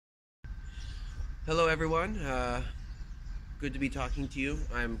Hello everyone, good to be talking to you.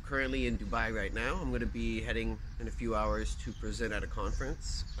 I'm currently in Dubai right now. I'm going to be heading in a few hours to present at a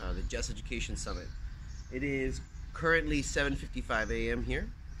conference, the Jess Education Summit. It is currently 7:55 a.m. here,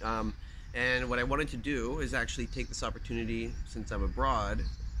 and what I wanted to do is actually take this opportunity, since I'm abroad,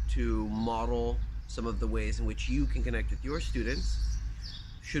 to model some of the ways in which you can connect with your students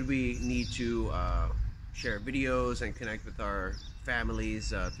should we need to share videos and connect with our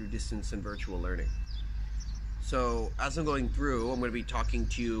families through distance and virtual learning. So as I'm going through, I'm going to be talking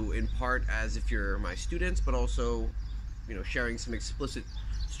to you in part as if you're my students, but also, sharing some explicit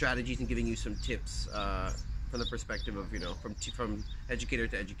strategies and giving you some tips from the perspective of, from educator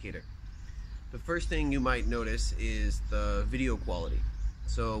to educator. The first thing you might notice is the video quality.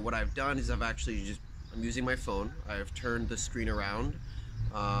 So what I've done is I'm using my phone. I've turned the screen around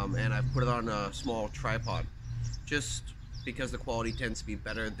and I've put it on a small tripod, just because the quality tends to be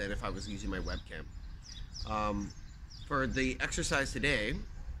better than if I was using my webcam. For the exercise today,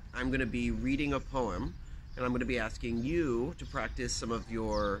 I'm going to be reading a poem, and I'm going to be asking you to practice some of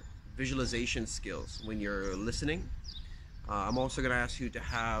your visualization skills when you're listening. I'm also going to ask you to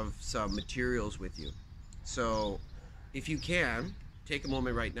have some materials with you. So if you can, take a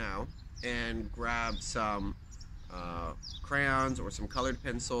moment right now and grab some crayons or some colored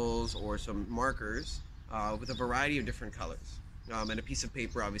pencils or some markers with a variety of different colors, and a piece of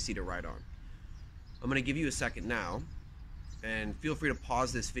paper obviously to write on. I'm going to give you a second now, and feel free to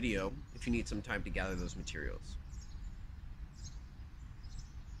pause this video if you need some time to gather those materials.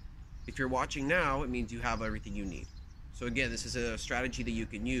 If you're watching now, it means you have everything you need. So again, this is a strategy that you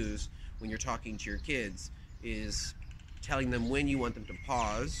can use when you're talking to your kids, is telling them when you want them to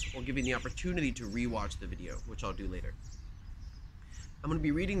pause or giving the opportunity to rewatch the video, which I'll do later. I'm going to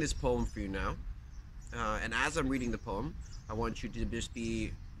be reading this poem for you now, and as I'm reading the poem, I want you to just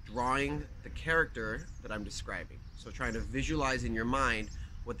be drawing the character that I'm describing. So trying to visualize in your mind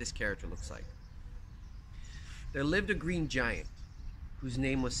what this character looks like. There lived a green giant whose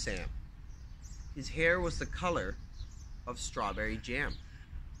name was Sam. His hair was the color of strawberry jam.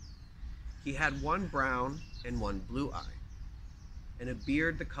 He had one brown and one blue eye, and a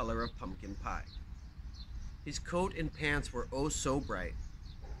beard the color of pumpkin pie. His coat and pants were oh so bright,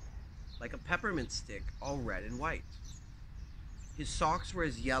 like a peppermint stick all red and white. His socks were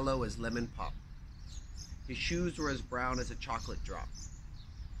as yellow as lemon pop. His shoes were as brown as a chocolate drop.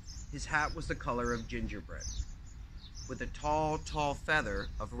 His hat was the color of gingerbread, with a tall, tall feather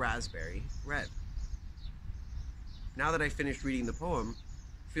of raspberry red. Now that I finished reading the poem,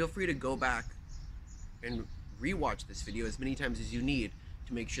 feel free to go back and rewatch this video as many times as you need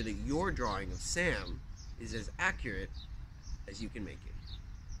to make sure that your drawing of Sam is as accurate as you can make it.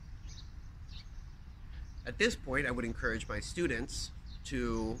 At this point, I would encourage my students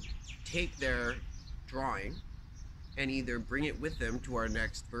to take their drawing and either bring it with them to our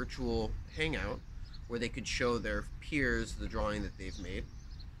next virtual hangout where they could show their peers the drawing that they've made,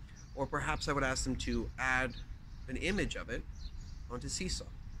 or perhaps I would ask them to add an image of it onto Seesaw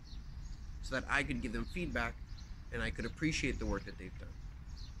so that I could give them feedback and I could appreciate the work that they've done.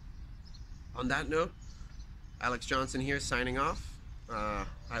 On that note, Alex Johnson here signing off.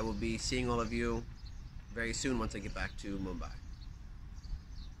 I will be seeing all of you very soon once I get back to Mumbai.